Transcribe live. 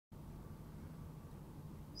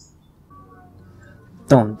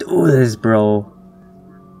Don't do this, bro.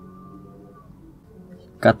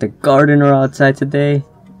 Got the gardener outside today.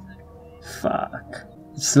 Fuck.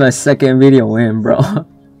 It's my second video in, bro.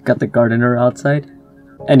 Got the gardener outside.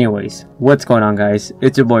 Anyways, what's going on, guys?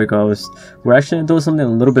 It's your boy Ghost. We're actually gonna do something a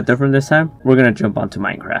little bit different this time. We're gonna jump onto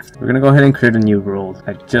Minecraft. We're gonna go ahead and create a new world.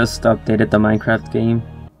 I just updated the Minecraft game.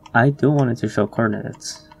 I do want it to show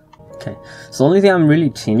coordinates. Okay, so the only thing I'm really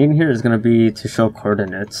changing here is gonna be to show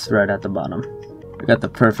coordinates right at the bottom. I got the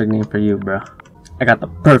perfect name for you, bro. I got the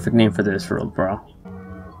perfect name for this world, bro.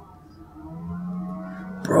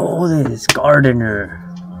 Bro, this gardener.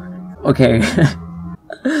 Okay.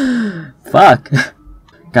 Fuck.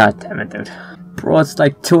 God damn it, dude. Bro, it's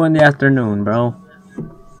like 2 in the afternoon, bro.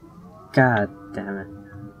 God damn it.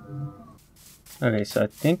 Okay, so I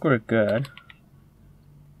think we're good.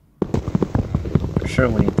 For sure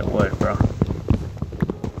we need the wood, bro.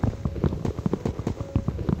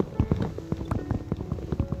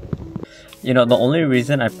 You know, the only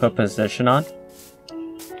reason I put position on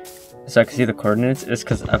so I can see the coordinates is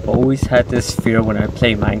because I've always had this fear when I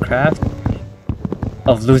play Minecraft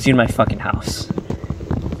of losing my fucking house.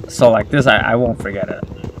 So like this, I won't forget it.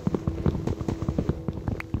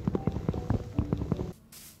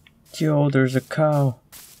 Yo, there's a cow.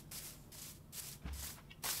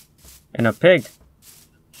 And a pig.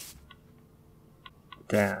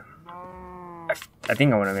 Damn. I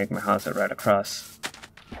think I want to make my house right across.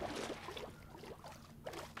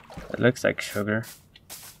 It looks like sugar.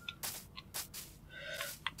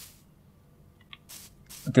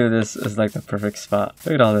 Dude, this is like the perfect spot.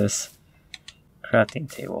 Look at all this. Crafting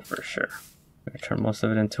table for sure. I'm gonna turn most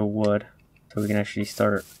of it into wood so we can actually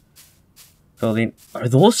start building. Are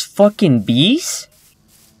those fucking bees?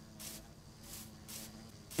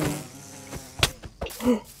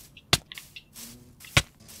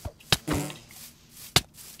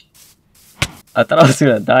 I thought I was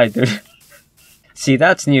gonna die, dude. See,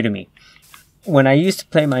 that's new to me. When I used to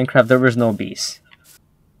play Minecraft, there was no bees.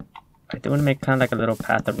 I do want to make kind of like a little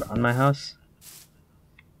path around my house.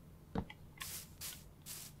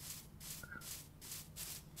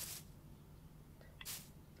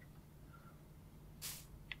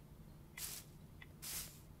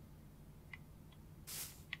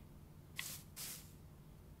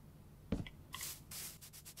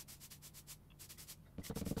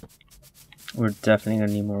 We're definitely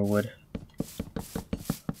gonna need more wood.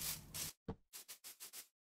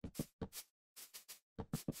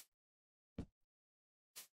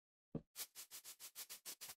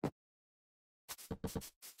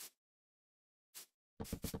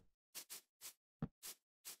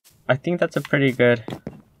 I think that's a pretty good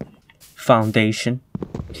foundation.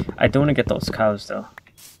 I don't want to get those cows though.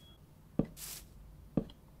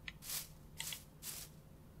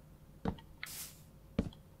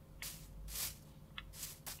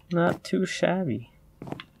 Not too shabby.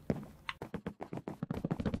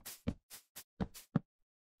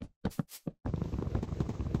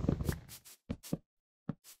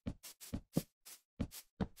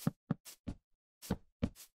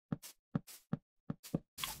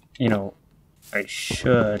 You know, I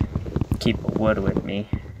should keep wood with me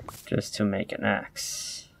just to make an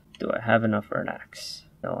axe. Do I have enough for an axe?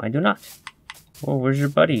 No, I do not. Oh, where's your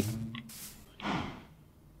buddy?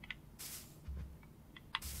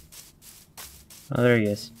 Oh, there he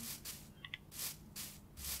is.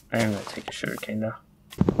 I am gonna take a sugarcane though.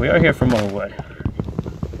 We are here for more wood.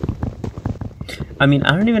 I mean,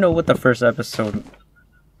 I don't even know what the first episode,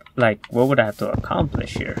 like, what would I have to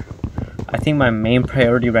accomplish here? I think my main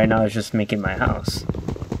priority right now is just making my house.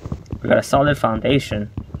 We got a solid foundation.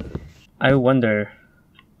 I wonder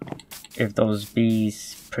if those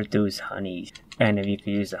bees produce honey and if you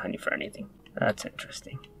could use the honey for anything. That's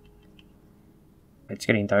interesting. It's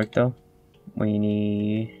getting dark though. We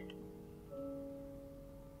need...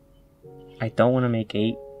 I don't want to make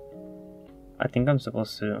 8. I think I'm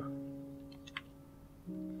supposed to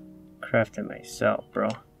craft it myself, bro.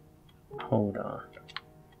 Hold on.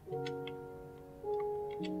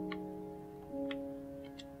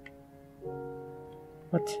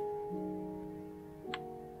 What?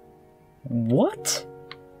 What?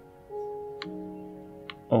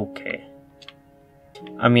 Okay.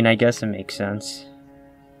 I mean, I guess it makes sense.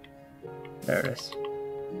 There it is.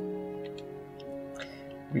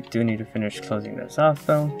 We do need to finish closing this off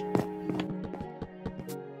though.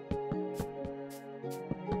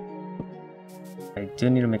 I do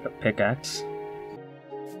need to make a pickaxe.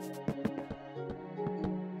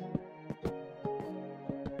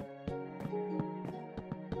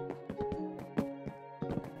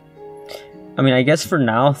 I mean, I guess for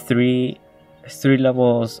now, three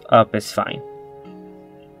levels up is fine.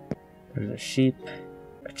 There's a sheep.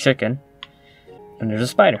 a chicken, and there's a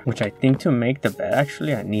spider. Which I think to make the bed,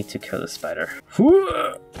 actually, I need to kill the spider.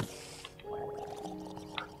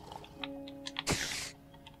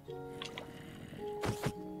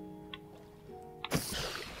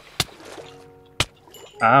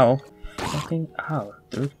 Ow. Fucking ow,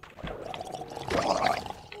 dude.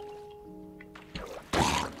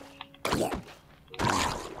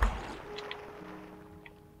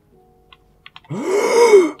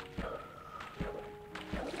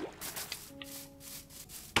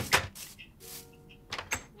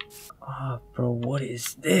 Oh, bro, what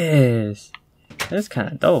is this? This is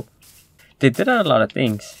kind of dope. They did a lot of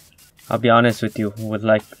things. I'll be honest with you, with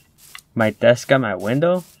like my desk at my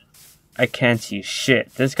window, I can't see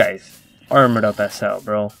shit. This guy's armored up as hell,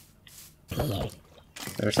 bro.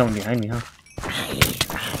 There's someone behind me, huh?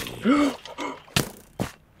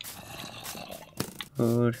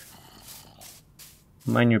 Food.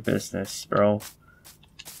 Mind your business, bro.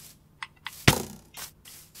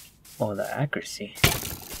 Oh, the accuracy.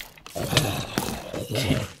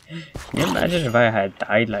 Can you imagine if I had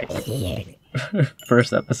died like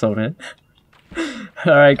first episode in?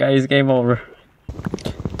 Alright guys, game over.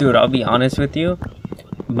 Dude, I'll be honest with you.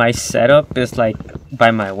 My setup is like by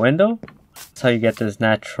my window. That's how you get this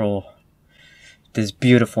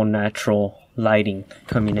beautiful natural lighting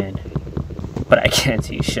coming in. But I can't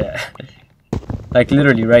see shit. Like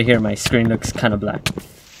literally right here my screen looks kind of black.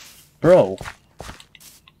 Bro.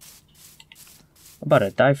 I'm about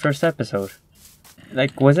to die first episode.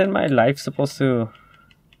 Like, wasn't my life supposed to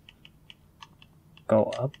go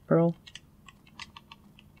up, bro?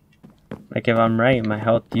 Like, if I'm right, my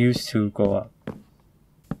health used to go up.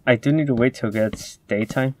 I do need to wait till it gets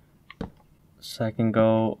daytime, so I can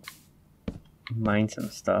go mine some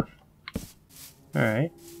stuff.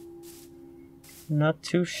 Alright. Not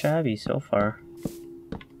too shabby so far.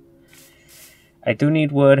 I do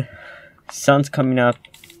need wood. Sun's coming up.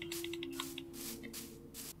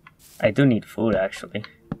 I do need food, actually.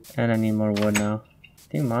 And I need more wood now. I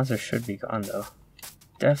think monsters should be gone, though.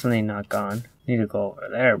 Definitely not gone. Need to go over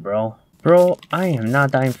there, bro. Bro, I am not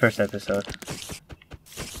dying first episode.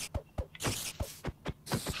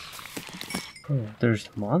 Bro, there's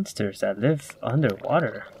monsters that live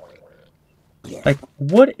underwater. Like,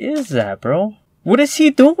 what is that, bro? What is he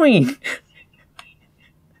doing?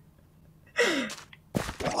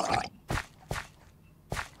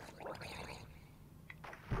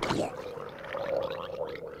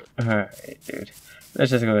 Alright, dude.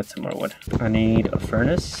 Let's just go get some more wood. I need a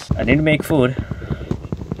furnace. I need to make food.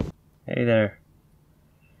 Hey there,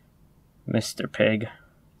 Mr. Pig.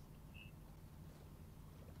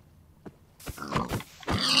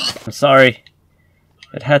 I'm sorry.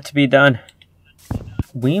 It had to be done.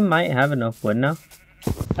 We might have enough wood now.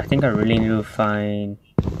 I think I really need to find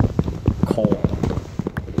coal,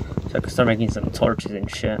 so I can start making some torches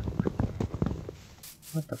and shit.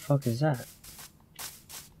 What the fuck is that?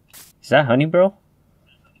 Is that honey, bro?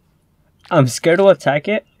 I'm scared to attack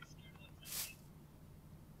it.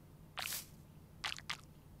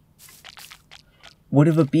 What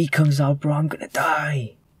if a bee comes out, bro? I'm gonna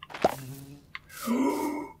die.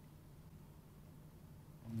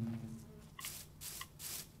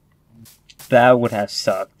 That would have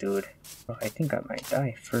sucked, dude. Bro, I think I might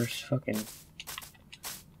die first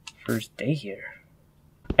day here.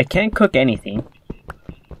 I can't cook anything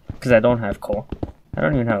because I don't have coal. I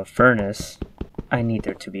don't even have a furnace. I need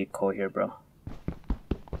there to be coal here, bro.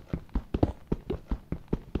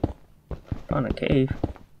 Found a cave.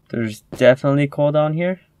 There's definitely coal down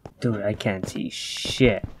here. Dude, I can't see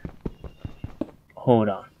shit. Hold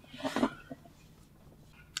on.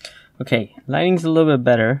 Okay, lighting's a little bit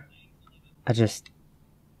better.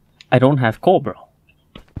 I don't have coal, bro.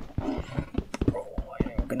 Bro,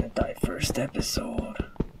 I'm gonna die first episode.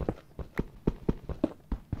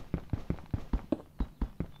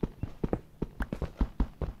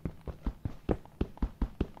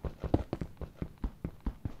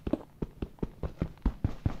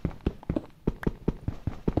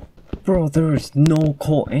 Bro, there is no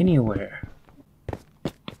coal anywhere.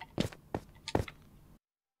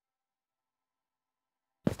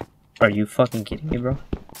 Are you fucking kidding me, bro?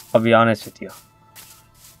 I'll be honest with you.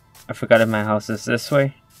 I forgot if my house is this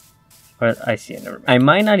way. Or I see it, never mind. I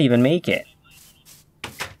might not even make it.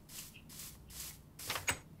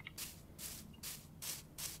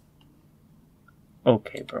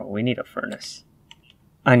 Okay, bro, we need a furnace.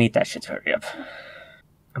 I need that shit to hurry up.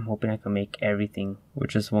 I'm hoping I can make everything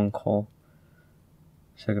with just one coal,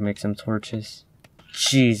 so I can make some torches.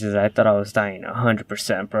 Jesus, I thought I was dying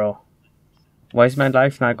 100%, bro. Why is my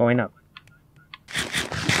life not going up?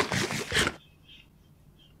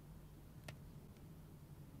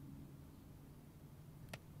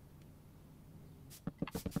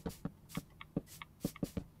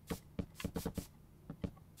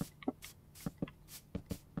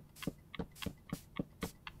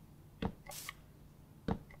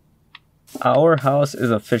 Our house is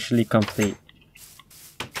officially complete.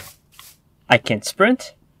 I can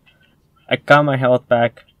sprint. I got my health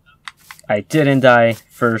back. I didn't die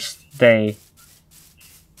first day.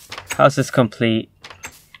 House is complete.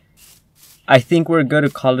 I think we're good to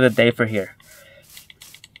call it a day for here.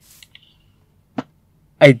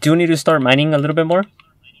 I do need to start mining a little bit more.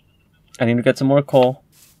 I need to get some more coal.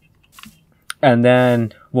 And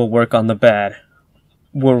then we'll work on the bed.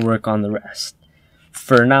 We'll work on the rest.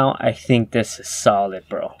 For now, I think this is solid,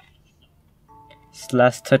 bro.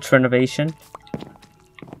 Last touch renovation.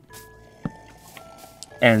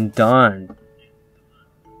 And done.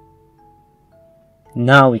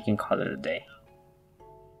 Now we can call it a day.